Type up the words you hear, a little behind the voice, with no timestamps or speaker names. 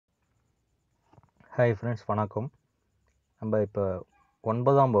Hi friends, வணக்கம். நம்ம இப்போ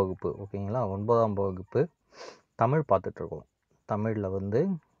 9ஆம் வகுப்பு ஓகேங்களா, 9ஆம் வகுப்பு தமிழ் பார்த்துட்ருக்கோம். தமிழில்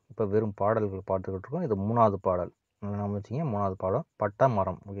இப்போ வெறும் பாடல்கள் பார்த்துக்கிட்டு இருக்கோம். இது 3வது பாடல். நம்ம வச்சிங்க 3வது பாடம்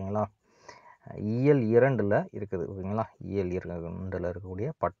பட்டமரம் ஓகேங்களா. இயல் 2ல் இருக்குது ஓகேங்களா. இயல் 2ல்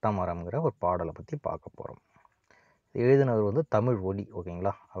இருக்கக்கூடிய பட்டமரம்ங்கிற ஒரு பாடலை பற்றி பார்க்க போகிறோம். எழுதினவர் தமிழ் ஒளி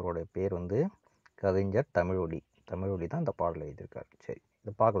ஓகேங்களா. அவருடைய பேர் கவிஞர் தமிழ் ஒளி தான் இந்த பாடலை எழுதியிருக்காரு. சரி,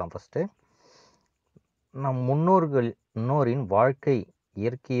 இதை பார்க்கலாம். ஃபஸ்ட்டு, நம் முன்னோரின் வாழ்க்கை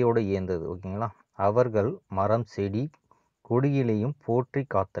இயற்கையோடு இயந்தது ஓகேங்களா. அவர்கள் மரம் செடி கொடிகளையும் போற்றி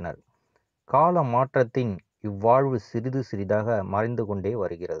காத்தனர். கால மாற்றத்தின் இவ்வாழ்வு சிறிது சிறிதாக மறைந்து கொண்டே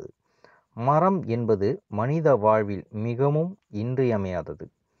வருகிறது. மரம் என்பது மனித வாழ்வில் மிகவும் இன்றியமையாதது.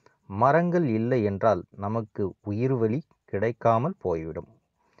 மரங்கள் இல்லை என்றால் நமக்கு உயிர்வழி கிடைக்காமல் போய்விடும்.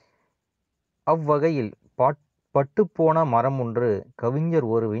 அவ்வகையில் பட்டுப்போன மரம் ஒன்று கவிஞர்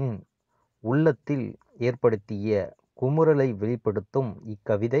ஒருவின் உள்ளத்தில் ஏற்படுத்திய குமுறலை வெளிப்படுத்தும்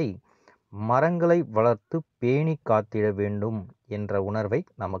இக்கவிதை மரங்களை வளர்த்து பேணி காத்திட வேண்டும் என்ற உணர்வை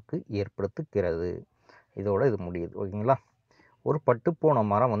நமக்கு ஏற்படுத்துகிறது. இதோட இது முடியுது ஓகேங்களா. ஒரு பட்டுப்போன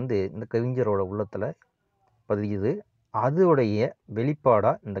மரம் இந்த கவிஞரோட உள்ளத்தில் பதியுது. அதோடைய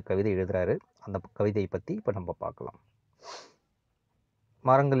வெளிப்பாடாக இந்த கவிதை எழுதுகிறாரு. அந்த கவிதையை பற்றி இப்போ நம்ம பார்க்கலாம்.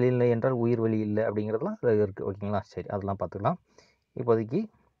 மரங்கள் இல்லை என்றால் உயிர் வழி இல்லை அப்படிங்கிறதுலாம் அதில் இருக்குது ஓகேங்களா. சரி, அதெல்லாம் பார்த்துக்கலாம். இப்போதைக்கு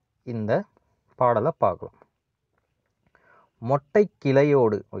இந்த பாடலை பார்க்கலாம். மொட்டை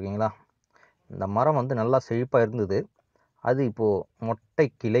கிளையோடு ஓகேங்களா. இந்த மரம் நல்லா செழிப்பாக இருந்தது. அது இப்போது மொட்டை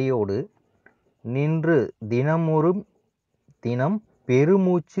கிளையோடு நின்று தினம்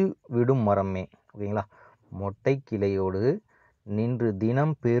பெருமூச்சு விடும் மரமே ஓகேங்களா. மொட்டை கிளையோடு நின்று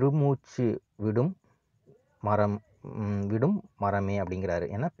தினம் பெருமூச்சு விடும் மரமே அப்படிங்கிறாரு.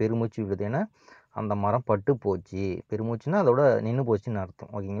 ஏன்னா பெருமூச்சு விடுது, ஏன்னா அந்த மரம் பட்டு போச்சு. பெருமூச்சுன்னா அதோட நின்று போச்சுன்னு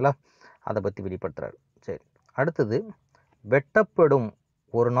அர்த்தம் ஓகேங்களா. அதை பற்றி வெளிப்படுத்துகிறார். சரி, அடுத்தது, வெட்டப்படும்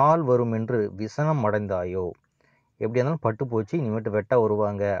ஒரு நாள் வரும் என்று விசனம் அடைந்தாயோ. எப்படி இருந்தாலும் பட்டு போச்சு, இனிமேட்டு வெட்ட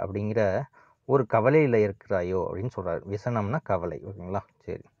வருவாங்க அப்படிங்கிற ஒரு கவலையில் இருக்கிறாயோ அப்படின்னு சொல்கிறார். விசனம்னா கவலை ஓகேங்களா.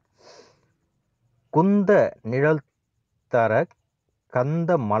 சரி, குந்த நிழல் தர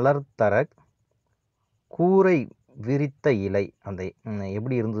கந்த மலர் தர கூரை விரித்த இலை. அந்த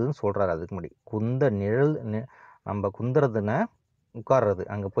எப்படி இருந்ததுன்னு சொல்கிறார். அதுக்கு முன்னாடி குந்த நிழல், நம்ம குந்துறதுன்னா உட்கார்றது,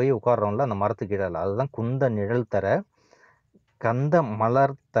 அங்கே போய் உட்கார்றோம்ல அந்த மரத்துக்கு கீழே, அதுதான் குந்த நிழல் தர கந்த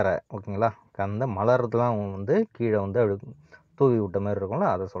மலர் தர ஓகேங்களா. கந்த மலர்லாம் கீழே அப்படி தூவி விட்ட மாதிரி இருக்கும்ல,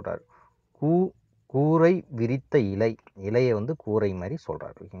 அதை சொல்கிறார். கூரை விரித்த இலையை கூரை மாதிரி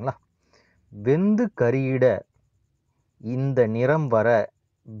சொல்கிறார் ஓகேங்களா. வெந்து கரியிட இந்த நிறம் வர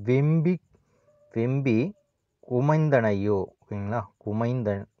வெம்பி குமைந்தனையோ ஓகேங்களா.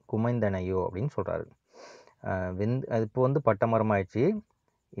 குமைந்தனையோ அப்படின்னு சொல்கிறாரு. அது இப்போ பட்டமரம் ஆயிடுச்சு,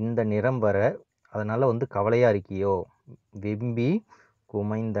 இந்த நிறம் வர, அதனால் கவலையாக இருக்கியோ. வெம்பி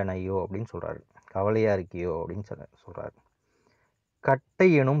குமைந்தனையோ அப்படின்னு சொல்கிறாரு. கவலையாக இருக்கியோ அப்படின்னு சொல்கிறாரு. கட்டை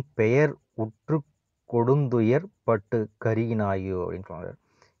எனும் பெயர் உற்று கொடுந்துயர் பட்டு கருகினாயோ அப்படின்னு சொல்கிறார்.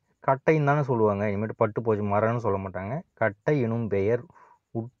 கட்டைன்னு தானே சொல்லுவாங்க, இனிமேட்டு பட்டு போச்சு மரம்னு சொல்ல மாட்டாங்க. கட்டை எனும் பெயர்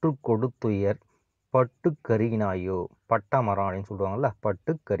உற்று கொடுத்துயர் பட்டு கருகினாயோ. பட்டா மரம் அப்படின்னு சொல்லுவாங்கள்ல,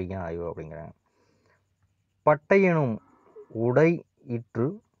 பட்டு கருகினாயோ அப்படிங்கிறாங்க. பட்டை எனும் உடை இற்று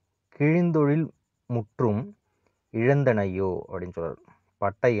கிழிந்தொழில் முற்றும் இழந்தனையோ அப்படின்னு சொல்கிறார்.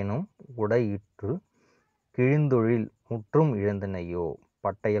 பட்டை எனும் உடை இற்று கிழிந்தொழில் முற்றும் இழந்தனையோ.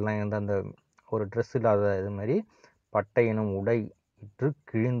 பட்டையெல்லாம் அந்த ஒரு ட்ரெஸ் இல்லாத இது மாதிரி பட்டை எனும் உடை இற்று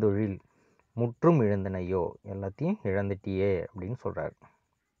கிழிந்தொழில் முற்றும் இழந்தனையோ, எல்லாத்தையும் இழந்துட்டியே அப்படின்னு சொல்கிறார்.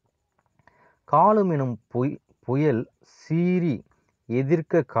 காலம் எனும் புயல் சீறி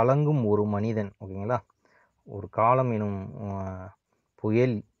எதிர்க்க கலங்கும் ஒரு மனிதன் ஓகேங்களா. ஒரு காலம் எனும்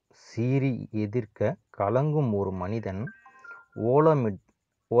புயல் சீறி எதிர்க்க கலங்கும் ஒரு மனிதன்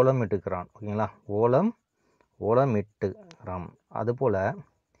ஓலமிட்டுக்கிறான் ஓகேங்களா. ஓலமிட்டுக்கிறான். அதுபோல்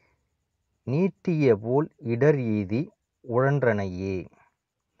நீட்டிய போல் இடர் எய்தி உழன்றனையே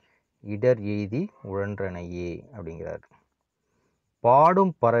அப்படிங்கிறார்.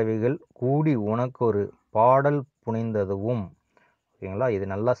 பாடும் பறவைகள் கூடி உனக்கு ஒரு பாடல் புனைந்ததுவும் ஓகேங்களா. இது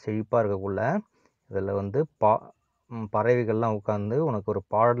நல்லா செழிப்பாக இருக்கக்குள்ள இதில் பறவைகள்லாம் உட்காந்து உனக்கு ஒரு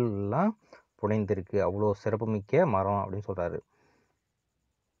பாடல்லாம் புனைந்திருக்கு, அவ்வளோ சிறப்புமிக்க மரம் அப்படின்னு சொல்கிறாரு.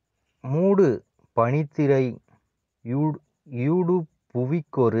 மூடு பனித்திரை யூடு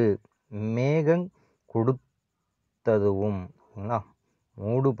புவிக்கொரு மேகங் கொடுத்ததுவும் ஓகேங்களா.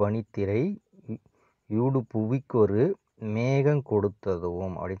 மூடு பனித்திரை யூடு புவிக்கொரு மேகம்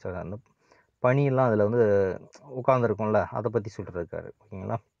கொடுத்ததுவும் அப்படின்னு சொல்கிறார். அந்த பனியெல்லாம் அதில் உட்காந்துருக்கும்ல, அதை பற்றி சொல்லிட்டுருக்காரு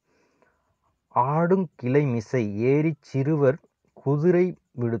ஓகேங்களா. ஆடும் கிளை மிசை ஏறி சிறுவர் குதிரை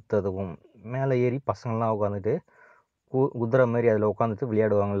விடுத்ததுவும், மேலே ஏறி பசங்கள்லாம் உட்காந்துட்டு குதிரை மாதிரி அதில் உட்காந்துட்டு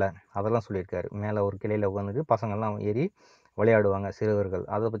விளையாடுவாங்கள்ல, அதெல்லாம் சொல்லியிருக்காரு. மேலே ஒரு கிளையில் உட்காந்துட்டு பசங்கள்லாம் ஏறி விளையாடுவாங்க, சிறுவர்கள்.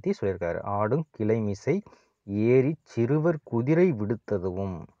 அதை பற்றி சொல்லியிருக்காரு. ஆடும் கிளை மிசை ஏறி சிறுவர் குதிரை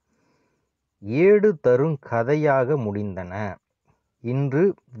விடுத்ததும் ஏடு தரும் கதையாக முடிந்தன இன்று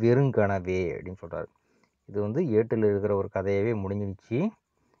வெறுங்கனவே அப்படின்னு சொல்கிறார். இது வந்து ஏட்டில் இருக்கிற ஒரு கதையவே முடிஞ்சிடுச்சு,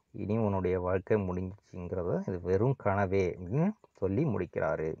 இனி உன்னுடைய வாழ்க்கை முடிஞ்சிச்சுங்கிறத இது வெறும் கனவே அப்படின்னு சொல்லி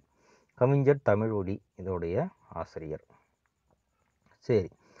முடிக்கிறாரு. கவிஞர் தமிழொலி இதோடைய ஆசிரியர். சரி,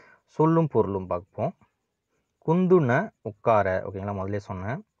 சொல்லும் பொருளும் பார்ப்போம். குந்துன உட்கார, ஓகேங்களா, முதல்ல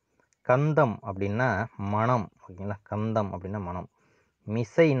சொன்னேன். கந்தம் அப்படின்னா மனம், ஓகேங்களா, கந்தம் அப்படின்னா மனம்.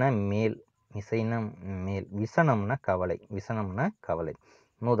 மிசைனா மேல், மிசைனா மேல். விசனம்னா கவலை, விசனம்னா கவலை.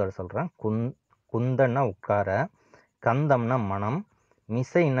 இன்னொரு தடவை சொல்கிறேன். குந்தன்னா உட்கார, கந்தம்னா மனம்,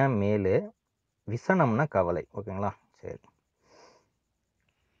 மிசைனா மேலு, விசனம்னா கவலை. ஓகேங்களா, சரி.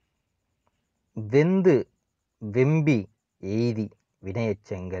 வெந்து வெம்பி எய்தி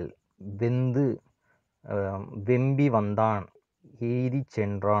வினையச்சங்கள். வெந்து வெம்பி வந்தான், எய்தி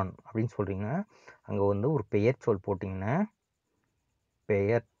சென்றான் அப்படின்னு சொல்கிறீங்கன்னா அங்கே வந்து ஒரு பெயர் சொல் போட்டிங்கன்னா,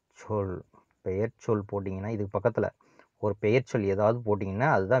 பெயர் சொல் போட்டிங்கன்னா இதுக்கு பக்கத்தில் ஒரு பெயர் சொல் ஏதாவது போட்டிங்கன்னா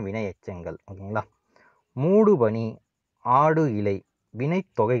அதுதான் வினை எச்சங்கள். ஓகேங்களா. மூடு பனி, ஆடு இலை,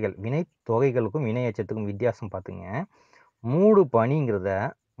 வினைத்தொகைகள். வினைத்தொகைகளுக்கும் வினை எச்சத்துக்கும் வித்தியாசம் பார்த்துங்க. மூடு பனிங்கிறத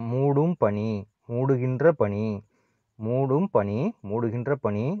மூடும் பனி, மூடுகின்ற பனி, மூடும் பனி, மூடுகின்ற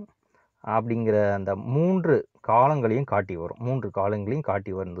பனி அப்படிங்கிற அந்த 3 காலங்களையும் காட்டி வரும். 3 காலங்களையும்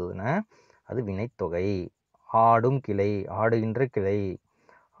காட்டி வந்ததுன்னா அது வினைத்தொகை. ஆடும் கிளை, ஆடுகின்ற கிளை,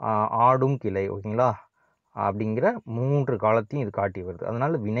 ஆடும் கிளை, ஓகேங்களா, அப்படிங்கிற 3 காலத்தையும் இது காட்டி வருது.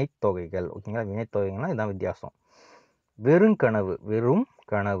 அதனால வினைத்தொகைகள். ஓகேங்களா, வினைத்தொகைகள்லாம் இதுதான் வித்தியாசம். வெறும் கனவு, வெறும்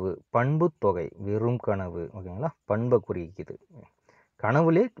கனவு. பண்பு தொகை, வெறும் கனவு. ஓகேங்களா, பண்பை குறிக்குது.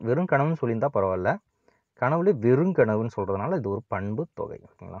 கனவுலே வெறும் கனவுன்னு சொல்லியிருந்தா பரவாயில்ல, கனவுலே வெறும் கனவுன்னு சொல்கிறதுனால இது ஒரு பண்பு தொகை.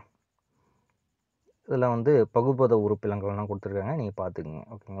 ஓகேங்களா. இதில் வந்து பகுபத உறுப்பிலங்கள்லாம் கொடுத்துருக்காங்க, நீங்கள் பார்த்துக்குங்க.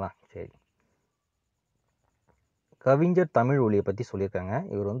 ஓகேங்களா, சரி. கவிஞர் தமிழொலியை பற்றி சொல்லியிருக்காங்க.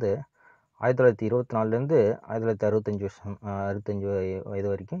 இவர் வந்து 1924லேருந்து 1965 வயது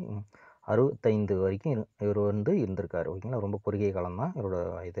வரைக்கும், 65 வரைக்கும் இவர் வந்து இருந்திருக்காரு. ஓகேங்களா, ரொம்ப குறுகிய காலம்தான் இவரோட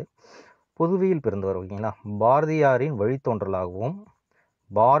வயது. புதுவையில் பிறந்தவர். ஓகேங்களா, பாரதியாரின் வழித்தோன்றலாகவும்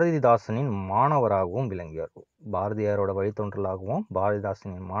பாரதிதாசனின் மாணவராகவும் விளங்கியவர். பாரதியாரோட வழித்தோன்றலாகவும்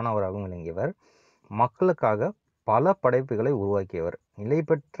பாரதிதாசனின் மாணவராகவும் விளங்கியவர். மக்களுக்காக பல படைப்புகளை உருவாக்கியவர்.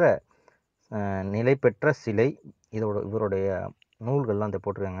 நிலைபெற்ற சிலை, இவருடைய நூல்கள்லாம் இதை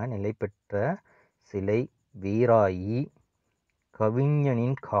போட்டிருக்காங்க. நிலைபெற்ற சிலை, வீராயி,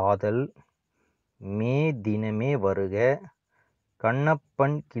 கவிஞனின் காதல், மே தினமே வருக,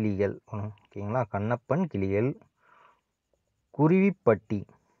 கண்ணப்பன் கிளிகள். ஓகேங்களா, கண்ணப்பன் கிளிகள், குருவிப்பட்டி,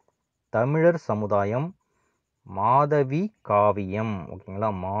 தமிழர் சமுதாயம், மாதவி காவியம். ஓகேங்களா,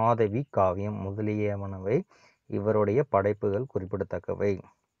 மாதவி காவியம் முதலியவனவை இவருடைய படைப்புகள் குறிப்பிடத்தக்கவை.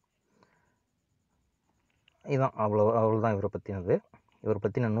 இதுதான் அவ்வளோதான் இவரை பற்றினது. இவரை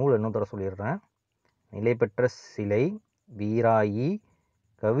பற்றின நூல் இன்னும் தர சொல்லிடுறேன். நிலைபெற்ற சிலை, வீராயி,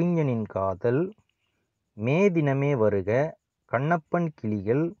 கவிஞனின் காதல், மே தினமே வருக, கண்ணப்பன்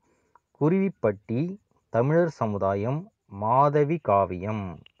கிளிகள், குருவிப்பட்டி, தமிழர் சமுதாயம், மாதவி காவியம்.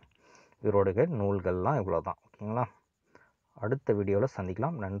 இவருடைய நூல்கள்லாம் இவ்வளோதான். ஓகேங்களா. அடுத்த வீடியோவில்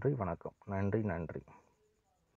சந்திக்கலாம். நன்றி, வணக்கம். நன்றி.